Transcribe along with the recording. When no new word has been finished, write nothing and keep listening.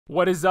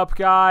What is up,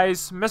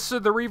 guys? Mr.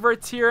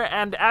 TheRevertz here,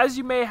 and as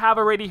you may have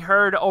already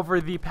heard over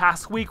the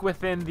past week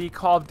within the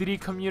Call of Duty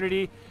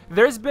community,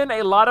 there's been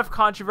a lot of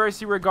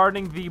controversy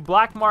regarding the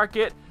black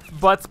market,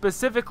 but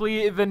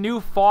specifically the new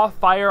fall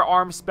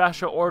firearm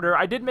special order.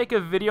 I did make a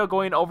video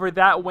going over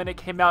that when it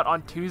came out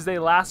on Tuesday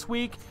last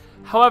week.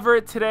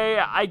 However, today,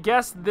 I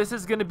guess this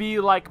is going to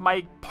be like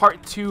my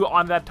part 2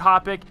 on that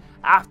topic,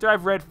 after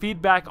I've read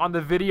feedback on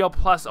the video,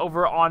 plus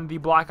over on the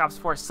Black Ops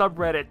 4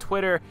 subreddit,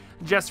 Twitter,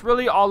 just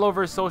really all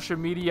over social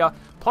media.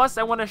 Plus,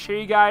 I want to show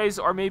you guys,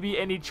 or maybe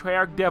any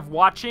Treyarch dev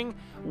watching,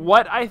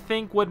 what I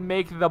think would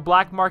make the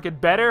black market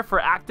better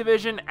for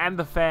Activision and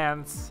the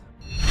fans.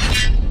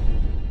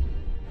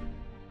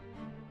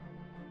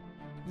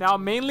 Now,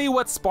 mainly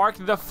what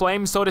sparked the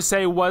flame, so to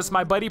say, was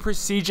my buddy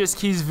Prestigious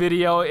Key's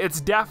video.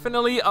 It's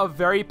definitely a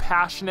very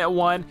passionate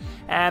one,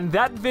 and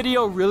that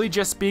video really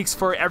just speaks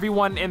for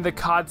everyone in the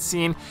COD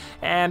scene,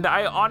 and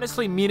I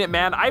honestly mean it,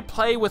 man. I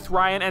play with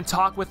Ryan and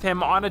talk with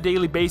him on a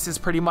daily basis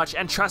pretty much,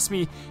 and trust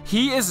me,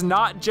 he is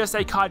not just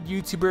a COD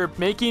YouTuber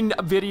making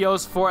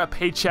videos for a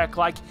paycheck.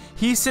 Like,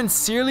 he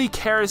sincerely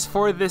cares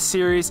for this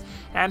series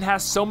and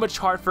has so much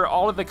heart for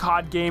all of the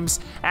COD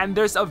games, and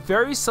there's a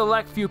very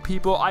select few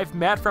people I've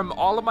met from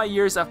all of my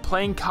years of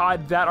playing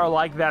COD that are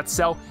like that.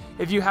 So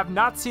if you have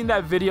not seen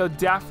that video,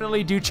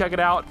 definitely do check it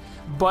out.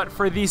 But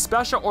for the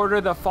special order,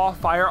 the fall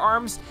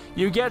firearms,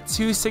 you get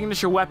 2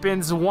 signature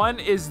weapons. One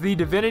is the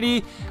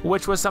Divinity,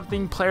 which was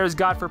something players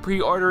got for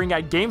pre-ordering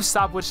at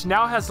GameStop, which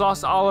now has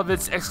lost all of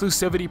its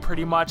exclusivity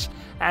pretty much.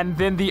 And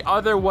then the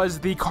other was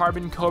the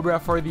Carbon Cobra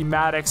for the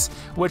Maddox,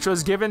 which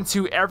was given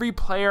to every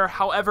player.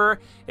 However,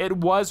 it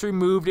was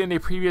removed in a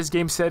previous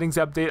game settings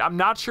update. I'm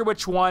not sure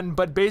which one,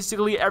 but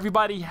basically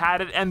everybody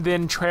had it, and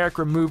then Treyarch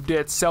removed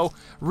it. So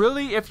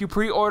really, if you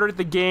pre-ordered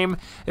the game,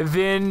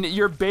 then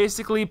you're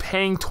basically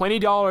paying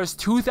 $20,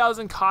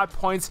 2,000 COD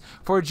points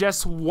for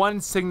just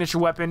one signature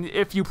weapon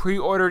if you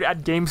pre-ordered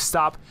at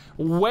GameStop.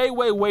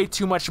 Way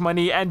too much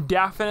money, and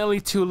definitely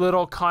too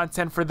little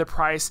content for the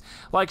price.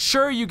 Like,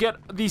 sure, you get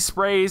the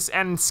sprays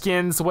and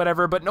skins,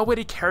 whatever, but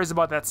nobody cares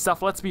about that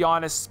stuff. Let's be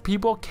honest,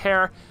 people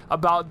care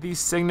about these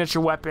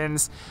signature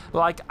weapons.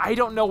 Like, I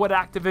don't know what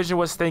Activision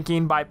was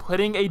thinking by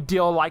putting a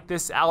deal like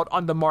this out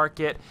on the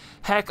market.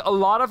 Heck, a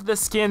lot of the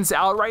skins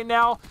out right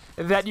now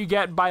that you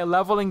get by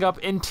leveling up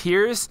in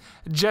tiers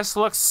just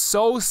looks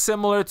so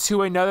similar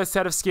to another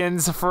set of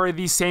skins for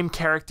the same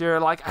character.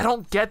 Like, I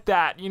don't get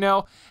that, you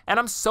know? And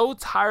I'm so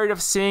tired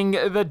of seeing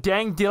the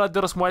dang Dia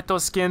de los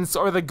Muertos skins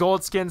or the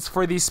gold skins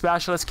for these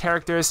specialist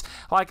characters.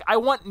 Like, I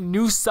want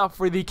new stuff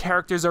for the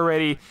characters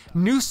already.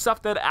 New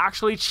stuff that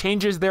actually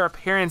changes their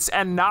appearance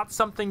and not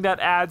something that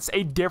adds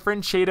a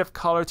different shade of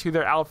color to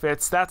their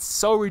outfits. That's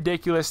so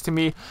ridiculous to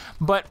me.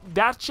 But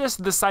that's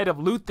just the side of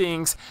loot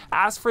things.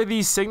 As for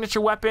these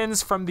signature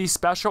weapons from these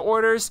special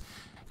orders,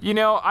 you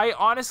know, I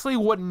honestly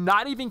would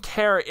not even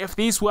care if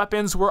these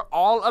weapons were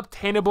all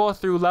obtainable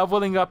through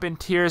leveling up in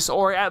tiers,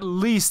 or at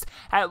least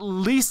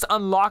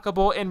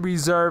unlockable in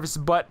reserves,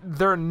 but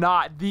they're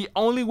not. The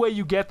only way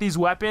you get these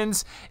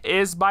weapons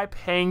is by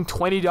paying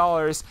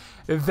 $20.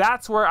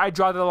 That's where I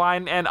draw the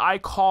line, and I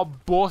call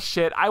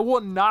bullshit. I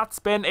will not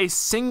spend a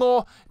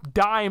single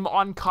dime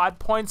on COD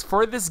points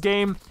for this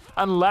game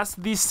unless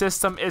the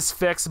system is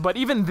fixed. But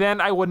even then,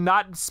 I would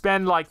not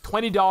spend like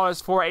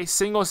 $20 for a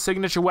single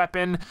signature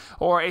weapon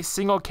or a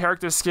single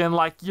character skin.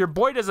 Like, your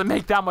boy doesn't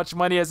make that much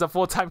money as a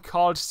full-time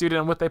college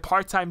student with a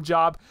part-time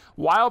job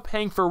while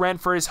paying for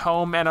rent for his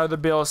home and other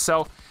bills.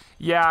 So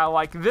yeah,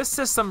 like, this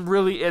system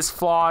really is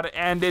flawed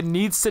and it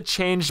needs to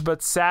change,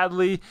 but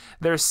sadly,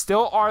 there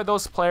still are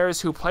those players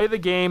who play the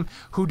game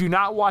who do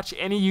not watch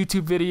any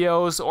YouTube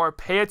videos or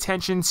pay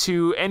attention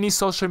to any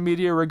social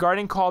media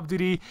regarding Call of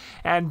Duty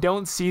and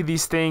don't see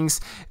these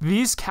things.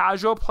 These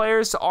casual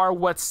players are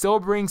what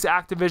still brings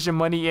Activision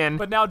money in.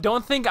 But now,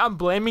 don't think I'm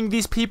blaming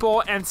these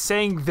people and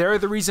saying they're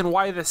the reason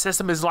why the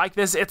system is like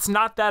this. It's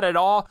not that at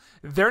all.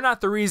 They're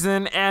not the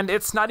reason, and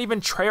it's not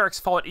even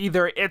Treyarch's fault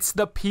either. It's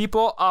the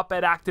people up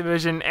at Activision.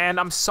 And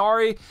I'm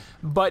sorry,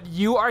 but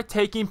you are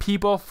taking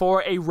people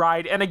for a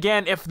ride. And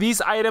again, if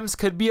these items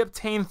could be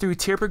obtained through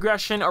tier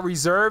progression or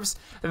reserves,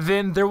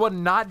 then there would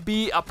not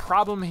be a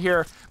problem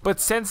here.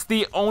 But since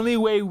the only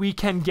way we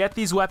can get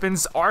these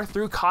weapons are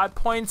through COD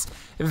points,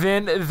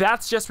 then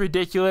that's just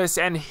ridiculous.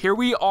 And here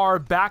we are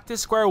back to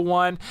square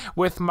one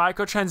with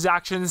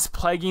microtransactions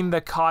plaguing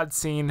the COD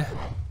scene.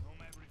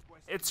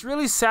 It's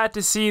really sad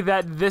to see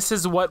that this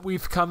is what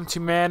we've come to,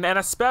 man, and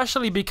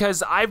especially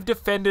because I've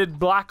defended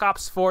Black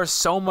Ops 4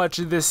 so much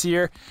this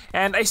year,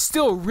 and I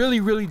still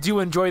really do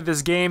enjoy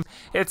this game.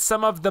 It's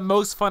some of the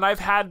most fun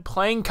I've had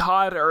playing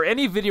COD or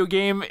any video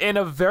game in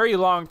a very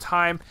long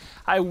time.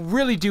 I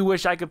really do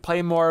wish I could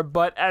play more,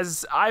 but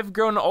as I've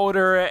grown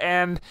older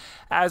and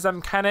as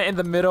I'm kind of in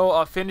the middle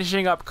of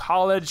finishing up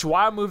college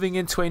while moving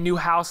into a new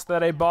house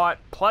that I bought,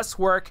 plus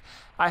work,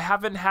 I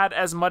haven't had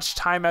as much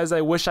time as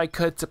I wish I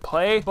could to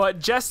play. But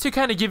just to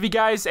kind of give you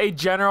guys a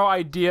general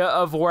idea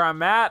of where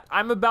I'm at,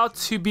 I'm about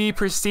to be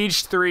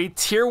Prestige 3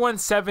 Tier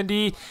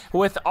 170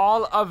 with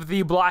all of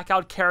the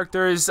Blackout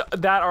characters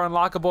that are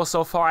unlockable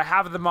so far. I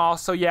have them all,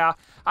 so yeah,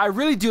 I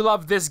really do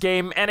love this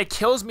game, and it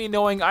kills me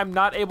knowing I'm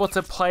not able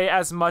to play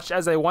as much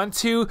as I want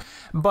to.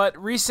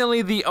 But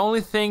recently, the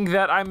only thing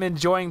that I'm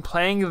enjoying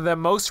playing the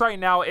most right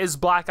now is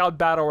Blackout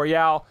Battle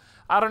Royale.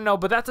 I don't know,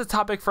 but that's a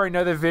topic for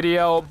another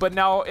video. But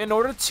now, in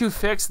order to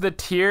fix the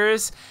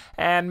tiers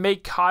and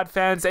make COD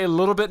fans a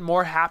little bit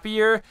more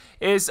happier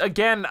is,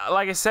 again,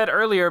 like I said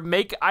earlier,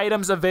 make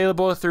items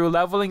available through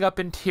leveling up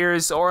in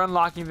tiers or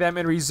unlocking them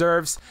in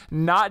reserves,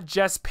 not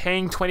just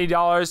paying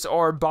 $20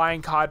 or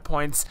buying COD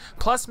points.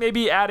 Plus,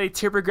 maybe add a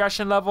tier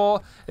progression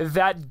level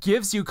that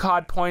gives you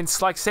COD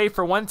points. Like, say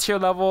for one tier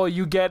level,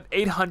 you get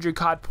 800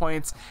 COD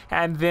points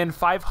and then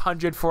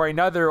 500 for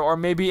another, or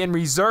maybe in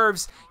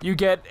reserves, you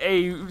get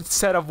a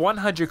set of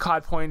 100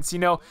 COD points. You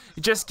know,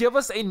 just give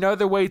us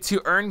another way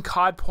to earn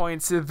COD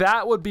points.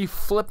 That would be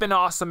flippin'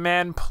 awesome,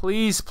 man.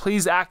 Please,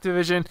 please,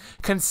 Activision,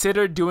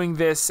 consider doing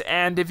this.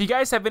 And if you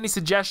guys have any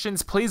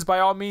suggestions, please, by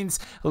all means,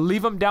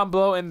 leave them down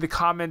below in the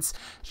comments.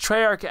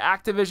 Treyarch,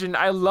 Activision,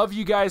 I love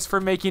you guys for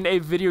making a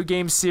video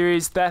game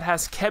series that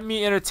has kept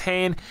me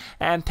entertained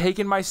and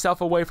taken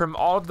myself away from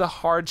all of the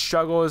hard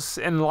struggles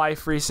in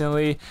life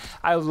recently.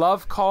 I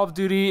love Call of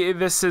Duty.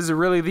 This is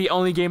really the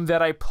only game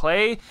that I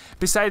play,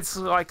 besides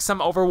like some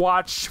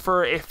Overwatch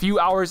for a few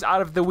hours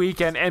out of the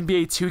week and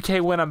NBA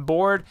 2K when I'm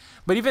bored.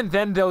 But even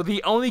then, though,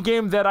 the only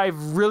game that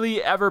I've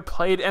really ever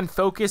played and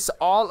focused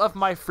all of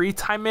my free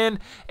time in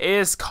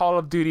is Call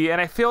of Duty.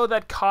 And I feel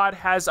that COD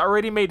has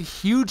already made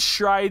huge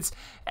strides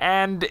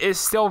and is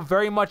still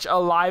very much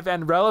alive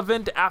and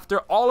relevant after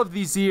all of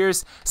these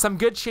years. Some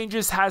good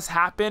changes has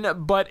happened,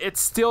 but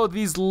it's still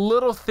these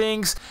little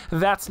things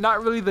that's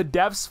not really the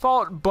devs'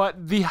 fault,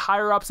 but the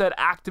higher-ups at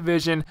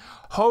Activision.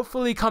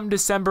 Hopefully come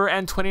December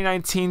and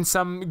 2019,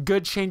 some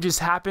good changes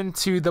happen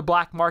to the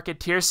black market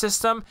tier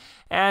system,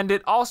 and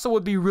it also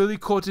would be really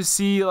cool to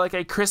see like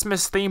a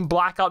Christmas themed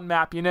Blackout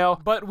map, you know.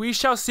 But we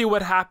shall see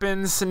what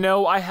happens.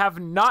 No, I have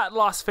not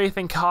lost faith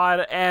in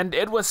COD, and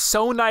it was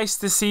so nice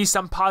to see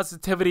some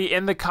positivity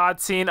in the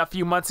COD scene a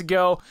few months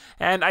ago,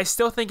 and I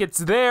still think it's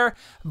there,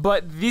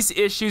 but these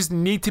issues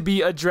need to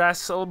be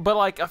addressed. But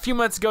like a few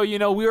months ago, you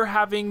know, we were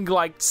having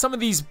like some of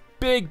these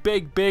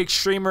big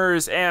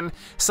streamers and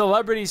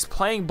celebrities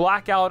playing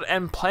Blackout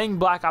and playing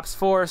Black Ops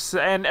 4,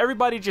 and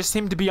everybody just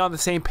seemed to be on the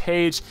same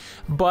page.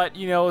 But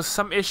you know,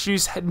 some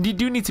issues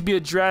do need to be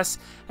addressed,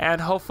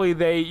 and hopefully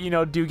they, you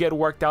know, do get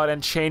worked out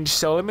and changed.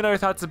 So let me know your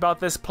thoughts about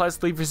this,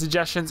 plus leave your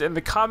suggestions in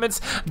the comments.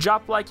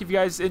 Drop a like if you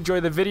guys enjoy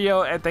the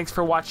video, and thanks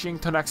for watching.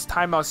 Till next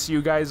time, I'll see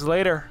you guys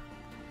later.